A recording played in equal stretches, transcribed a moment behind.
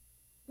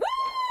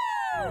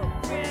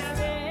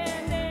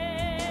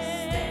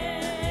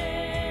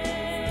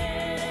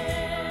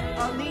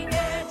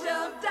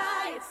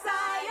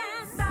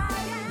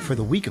for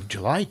the week of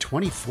July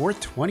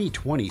 24th,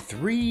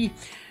 2023.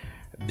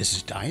 This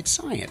is Diet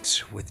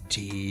Science with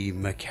Dee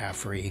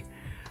McCaffrey.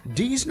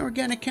 Dee's an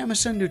organic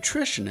chemist and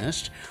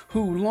nutritionist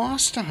who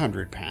lost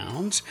 100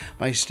 pounds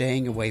by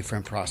staying away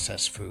from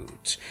processed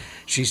foods.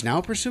 She's now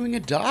pursuing a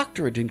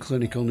doctorate in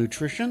clinical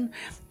nutrition,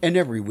 and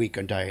every week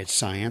on Diet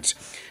Science,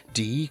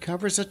 Dee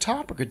covers a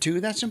topic or two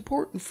that's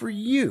important for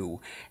you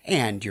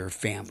and your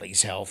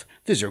family's health.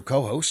 This is her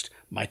co-host,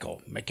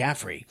 Michael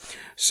McCaffrey.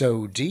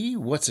 So, Dee,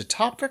 what's the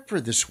topic for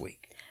this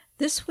week?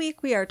 This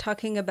week we are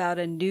talking about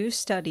a new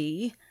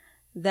study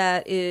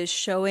that is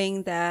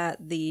showing that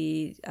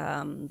the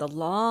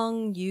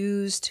long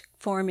used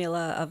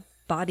formula of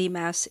body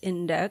mass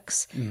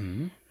index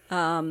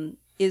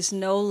is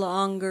no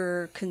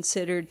longer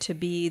considered to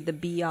be the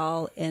be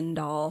all end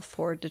all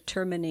for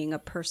determining a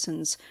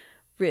person's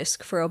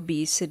risk for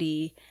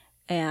obesity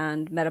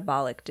and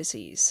metabolic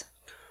disease.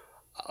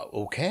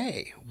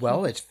 Okay.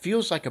 Well, it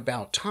feels like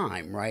about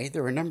time, right?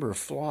 There are a number of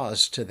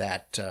flaws to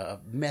that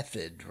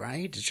method,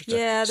 right? It's just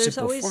a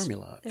simple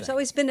formula. There's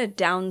always been a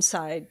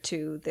downside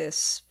to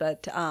this,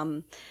 but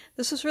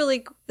this is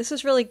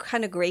really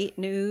kind of great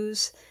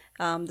news.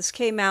 This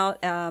came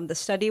out. The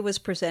study was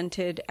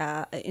presented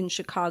in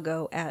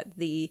Chicago at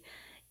the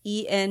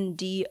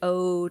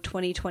ENDO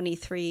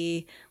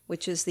 2023,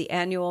 which is the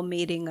annual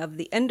meeting of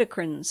the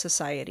Endocrine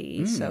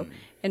Society. So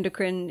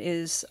endocrine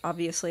is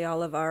obviously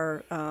all of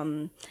our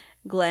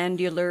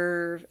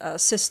glandular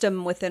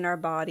system within our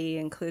body,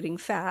 including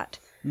fat.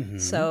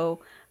 So,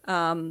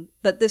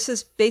 but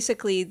this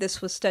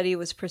study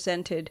was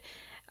presented,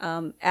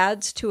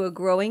 adds to a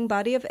growing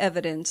body of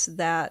evidence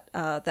that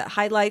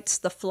highlights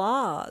the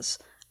flaws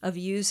of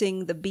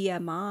using the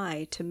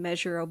BMI to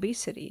measure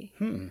obesity.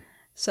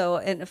 So,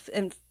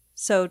 and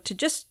so to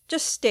just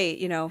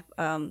state,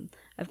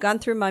 I've gone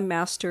through my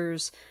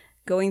master's,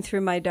 going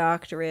through my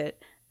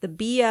doctorate. The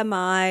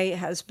BMI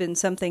has been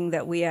something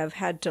that we have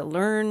had to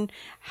learn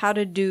how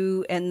to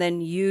do and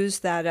then use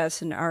that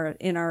as in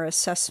our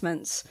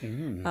assessments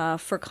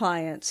for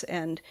clients.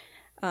 And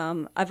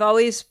I've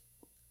always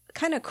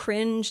kind of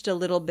cringed a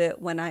little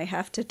bit when I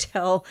have to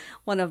tell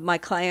one of my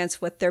clients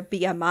what their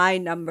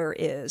BMI number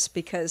is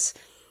because,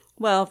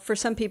 well, for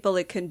some people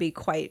it can be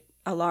quite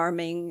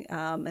alarming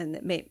and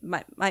it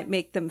might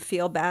make them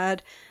feel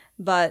bad.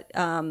 But,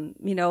 a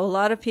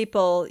lot of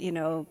people,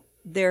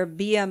 their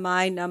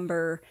BMI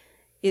number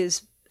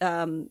is,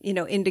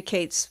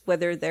 indicates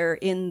whether they're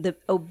in the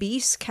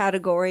obese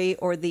category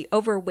or the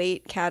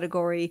overweight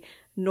category,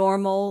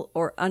 normal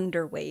or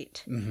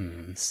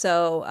underweight.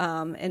 So,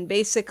 and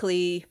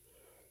basically,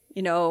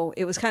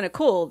 it was kind of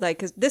cool. Like,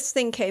 'cause this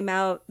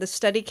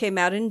study came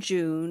out in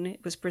June.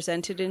 It was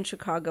presented in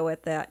Chicago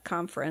at that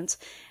conference.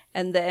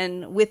 And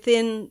then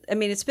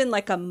it's been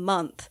like a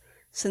month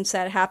since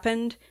that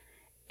happened.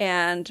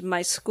 And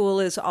my school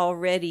is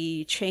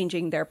already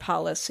changing their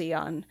policy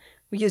on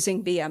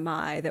using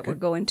BMI, that we're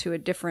going to a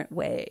different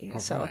way.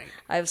 Right.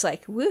 I was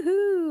like,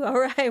 woohoo, all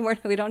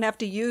right, we don't have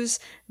to use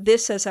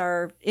this as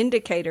our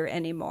indicator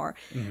anymore.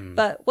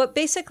 But what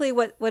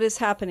is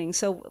happening?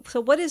 So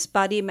what is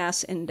body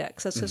mass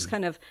index? Let's just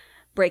kind of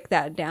break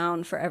that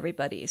down for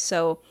everybody.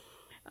 So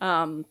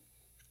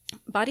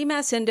body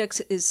mass index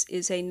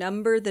is a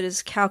number that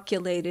is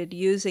calculated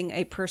using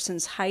a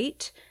person's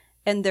height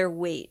and their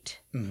weight.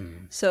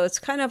 So it's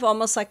kind of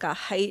almost like a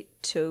height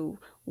to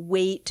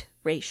weight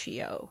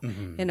ratio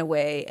in a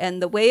way.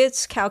 And the way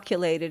it's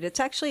calculated, it's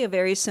actually a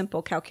very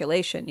simple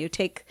calculation. You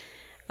take,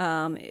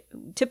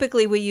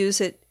 typically we use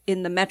it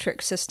in the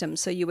metric system.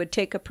 So you would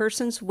take a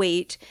person's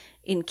weight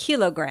in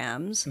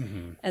kilograms,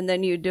 and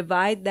then you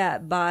divide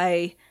that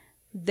by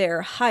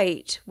their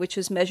height, which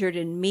is measured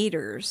in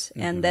meters,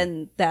 and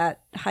then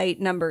that height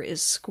number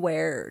is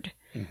squared.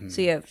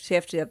 So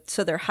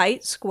their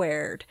height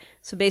squared.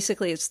 So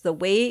basically it's the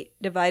weight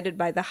divided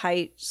by the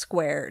height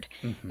squared.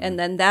 And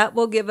then that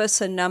will give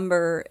us a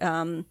number,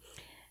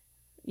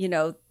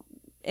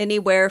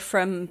 anywhere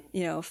from,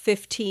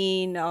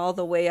 15 all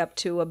the way up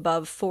to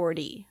above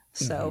 40.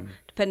 So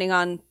depending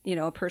on,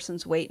 a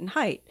person's weight and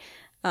height.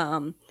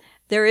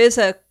 There is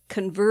a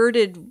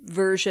converted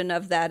version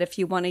of that if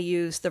you want to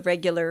use the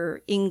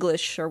regular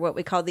English or what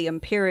we call the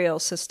imperial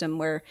system,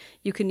 where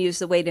you can use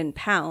the weight in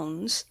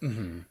pounds.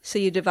 So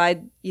you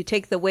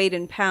take the weight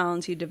in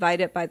pounds, you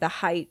divide it by the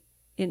height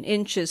in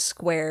inches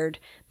squared,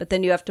 but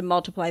then you have to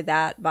multiply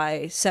that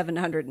by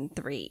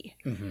 703.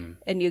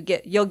 And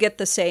you'll get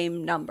the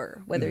same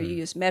number, whether you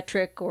use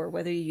metric or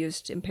whether you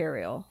used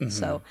imperial.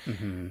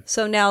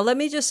 So now let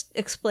me just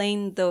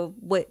explain the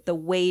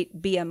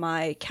weight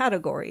BMI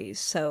categories.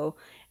 So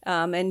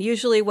and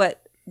usually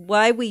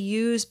why we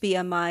use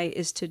BMI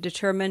is to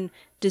determine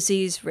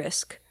disease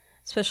risk,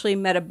 especially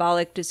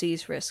metabolic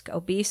disease risk,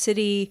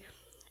 obesity,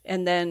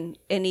 and then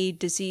any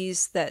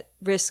disease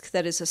risk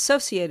that is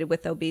associated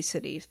with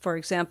obesity. For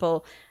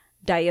example,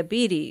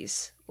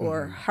 diabetes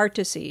or heart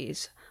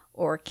disease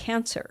or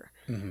cancer.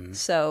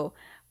 So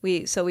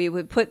we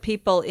would put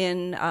people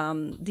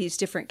in these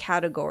different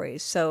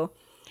categories. So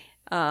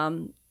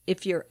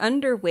if you're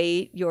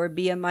underweight, your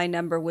BMI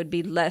number would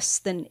be less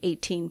than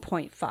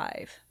 18.5.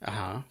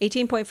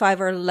 18.5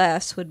 or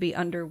less would be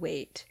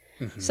underweight.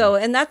 So,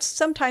 and that's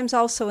sometimes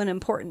also an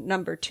important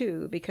number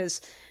too,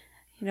 because,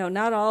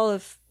 not all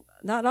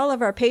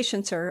of our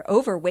patients are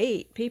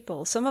overweight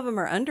people. Some of them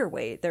are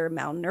underweight. They're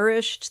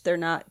malnourished. They're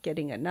not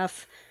getting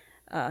enough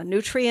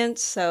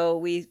nutrients. So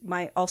we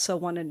might also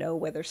want to know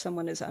whether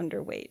someone is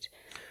underweight.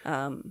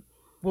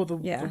 Well, the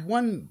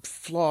one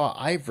flaw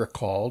I've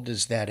recalled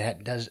is that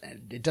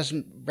it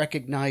doesn't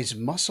recognize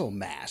muscle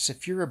mass.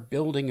 If you're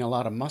building a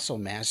lot of muscle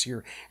mass,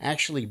 you're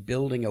actually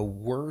building a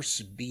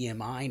worse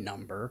BMI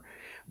number,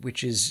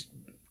 which is,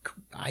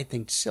 I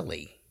think,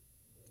 silly.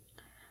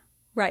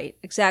 Right,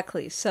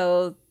 exactly.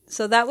 So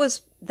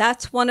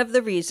that's one of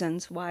the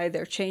reasons why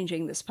they're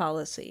changing this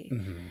policy,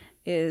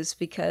 is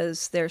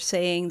because they're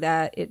saying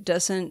that it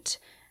doesn't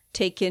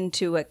take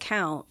into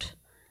account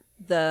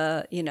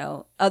the,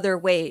 other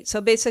weight.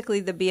 So basically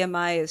the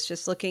BMI is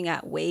just looking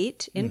at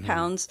weight in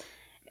pounds,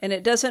 and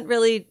it doesn't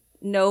really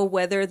know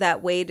whether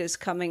that weight is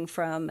coming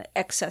from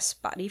excess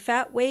body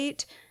fat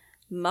weight,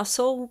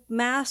 muscle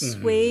mass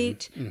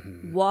weight,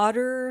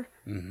 water,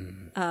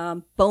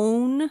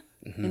 bone,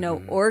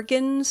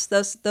 organs,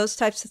 those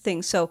types of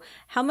things. So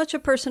how much a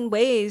person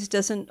weighs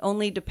doesn't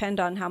only depend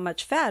on how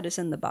much fat is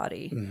in the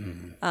body.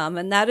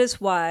 And that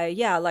is why,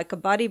 like a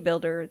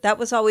bodybuilder, that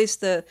was always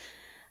the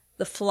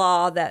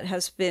flaw that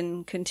has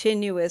been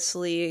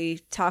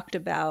continuously talked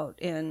about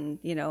in,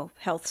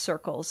 health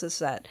circles, is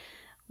that,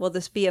 well,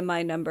 this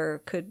BMI number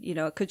could,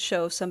 it could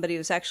show somebody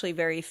who's actually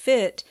very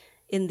fit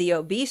in the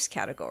obese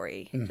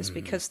category, just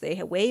because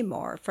they weigh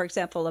more. For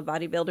example, a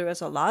bodybuilder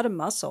has a lot of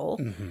muscle.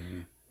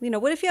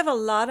 What if you have a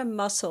lot of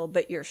muscle,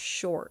 but you're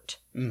short,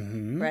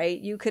 right?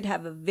 You could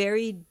have a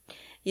very,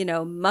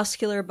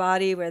 muscular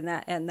body where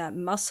that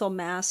muscle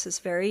mass is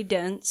very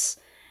dense.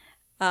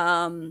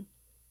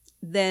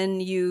 Then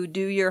you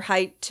do your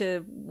height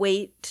to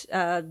weight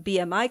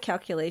BMI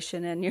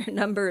calculation, and your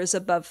number is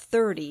above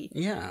 30.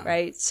 Yeah.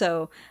 Right?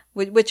 So,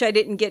 which I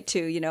didn't get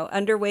to.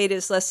 Underweight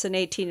is less than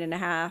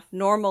 18.5.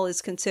 Normal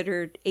is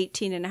considered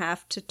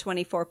 18.5 to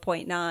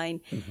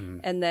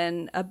 24.9. And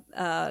then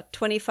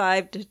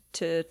 25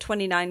 to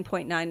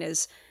 29.9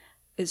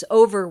 is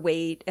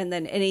overweight, and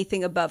then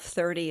anything above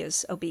 30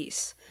 is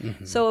obese.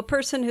 So a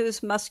person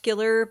who's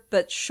muscular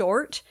but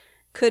short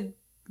could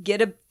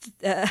get a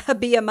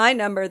BMI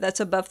number that's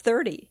above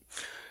 30.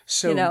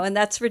 So, and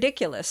that's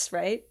ridiculous,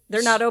 right?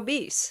 They're not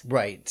obese.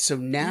 Right. So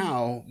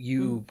now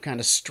you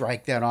kind of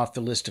strike that off the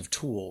list of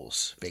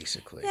tools,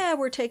 basically. Yeah,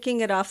 we're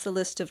taking it off the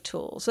list of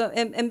tools. So,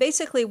 and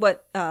basically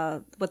what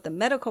the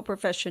medical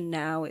profession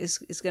now is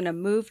going to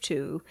move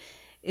to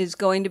is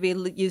going to be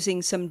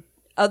using some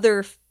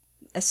other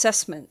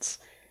assessments,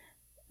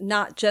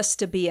 not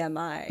just a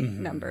BMI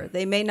number.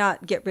 They may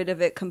not get rid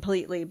of it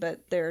completely,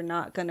 but they're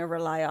not going to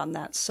rely on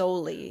that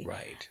solely.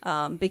 Right.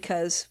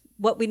 Because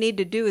what we need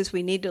to do is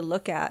we need to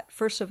look at,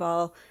 first of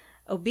all,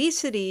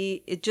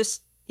 obesity. It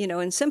just,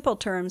 in simple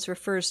terms,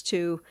 refers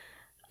to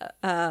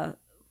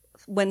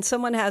when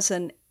someone has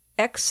an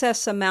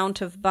excess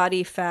amount of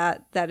body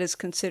fat that is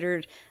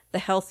considered the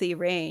healthy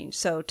range.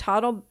 So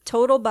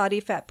total body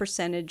fat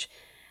percentage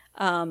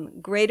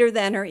greater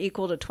than or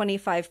equal to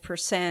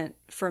 25%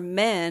 for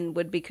men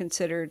would be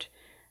considered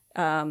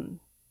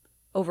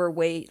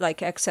overweight,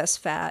 like excess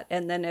fat.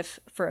 And then if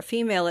for a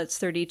female, it's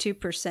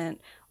 32%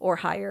 or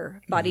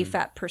higher body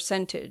fat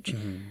percentage.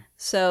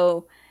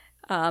 So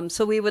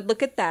we would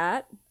look at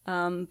that.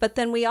 But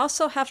then we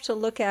also have to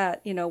look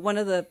at, one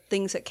of the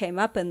things that came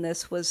up in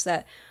this was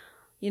that,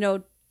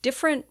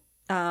 different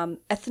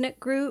ethnic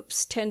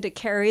groups tend to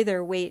carry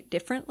their weight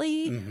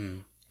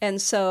differently. And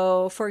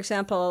so, for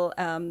example,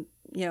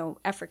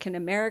 African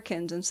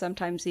Americans and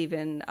sometimes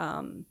even,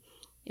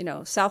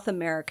 South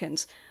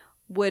Americans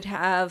would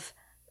have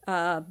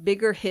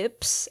bigger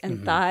hips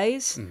and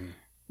thighs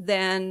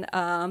than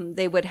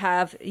they would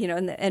have,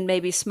 and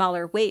maybe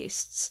smaller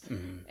waists.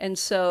 And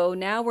so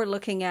now we're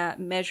looking at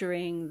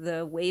measuring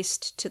the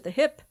waist to the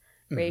hip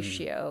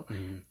ratio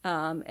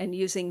and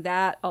using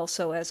that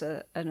also as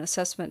an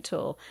assessment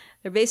tool.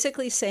 They're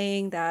basically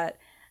saying that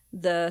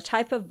the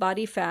type of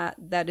body fat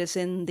that is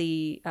in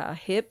the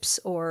hips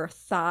or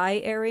thigh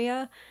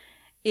area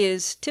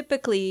is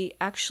typically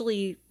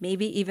actually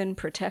maybe even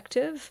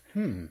protective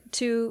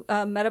to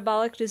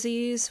metabolic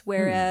disease,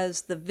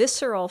 whereas the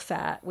visceral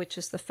fat, which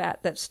is the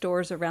fat that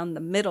stores around the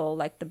middle,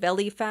 like the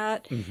belly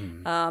fat,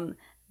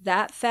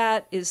 that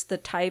fat is the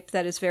type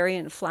that is very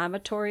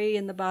inflammatory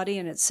in the body,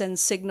 and it sends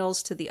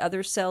signals to the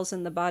other cells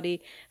in the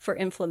body for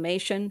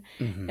inflammation.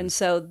 And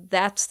so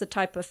that's the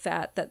type of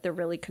fat that they're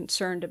really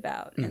concerned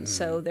about. And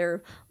so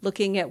they're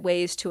looking at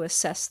ways to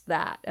assess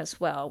that as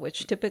well,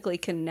 which typically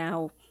can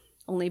now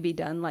only be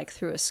done like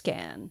through a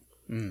scan.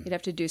 You'd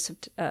have to do some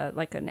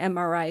like an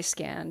MRI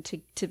scan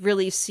to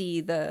really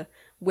see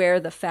where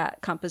the fat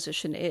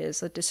composition is,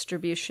 the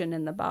distribution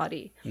in the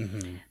body.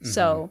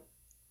 So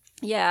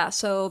yeah,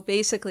 so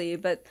basically,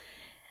 but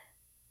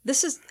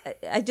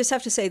I just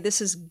have to say, this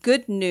is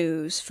good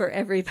news for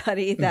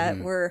everybody that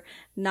we're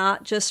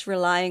not just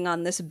relying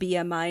on this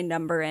BMI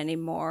number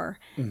anymore.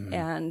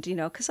 And,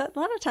 because a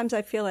lot of times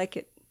I feel like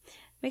it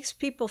makes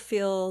people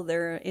feel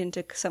they're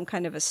into some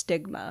kind of a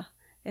stigma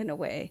in a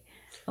way.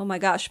 Oh my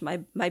gosh, my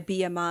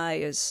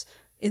BMI is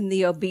in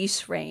the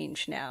obese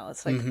range now.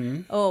 It's like,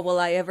 oh, will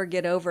I ever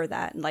get over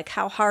that? And like,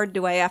 how hard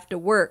do I have to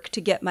work to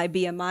get my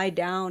BMI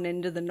down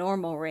into the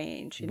normal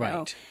range? You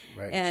know?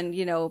 Right. And,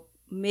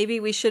 maybe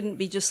we shouldn't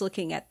be just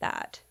looking at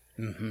that.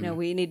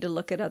 We need to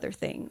look at other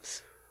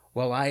things.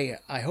 Well, I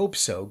hope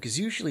so, because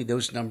usually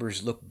those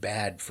numbers look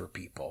bad for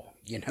people.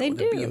 They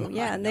do, BMI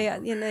yeah, and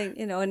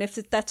number. and if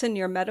that's in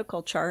your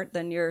medical chart,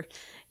 then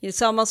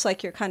it's almost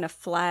like you're kind of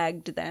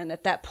flagged then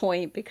at that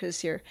point,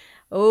 because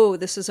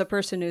this is a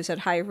person who's at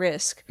high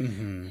risk,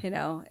 and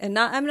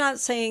I'm not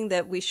saying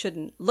that we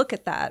shouldn't look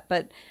at that,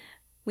 but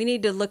we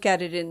need to look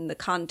at it in the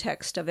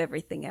context of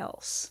everything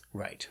else.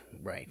 Right.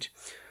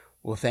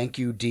 Well, thank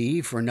you,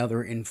 Dee, for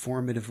another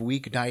informative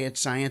week. Diet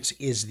Science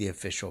is the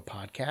official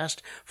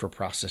podcast for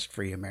Processed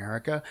Free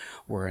America.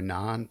 We're a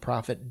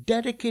nonprofit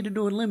dedicated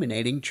to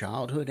eliminating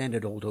childhood and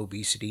adult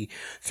obesity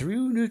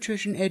through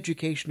nutrition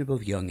education of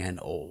both young and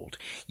old.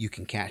 You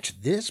can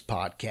catch this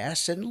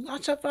podcast and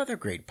lots of other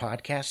great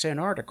podcasts and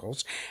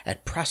articles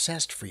at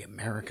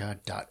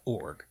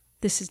processedfreeamerica.org.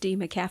 This is Dee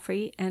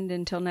McCaffrey, and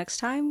until next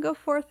time, go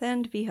forth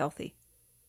and be healthy.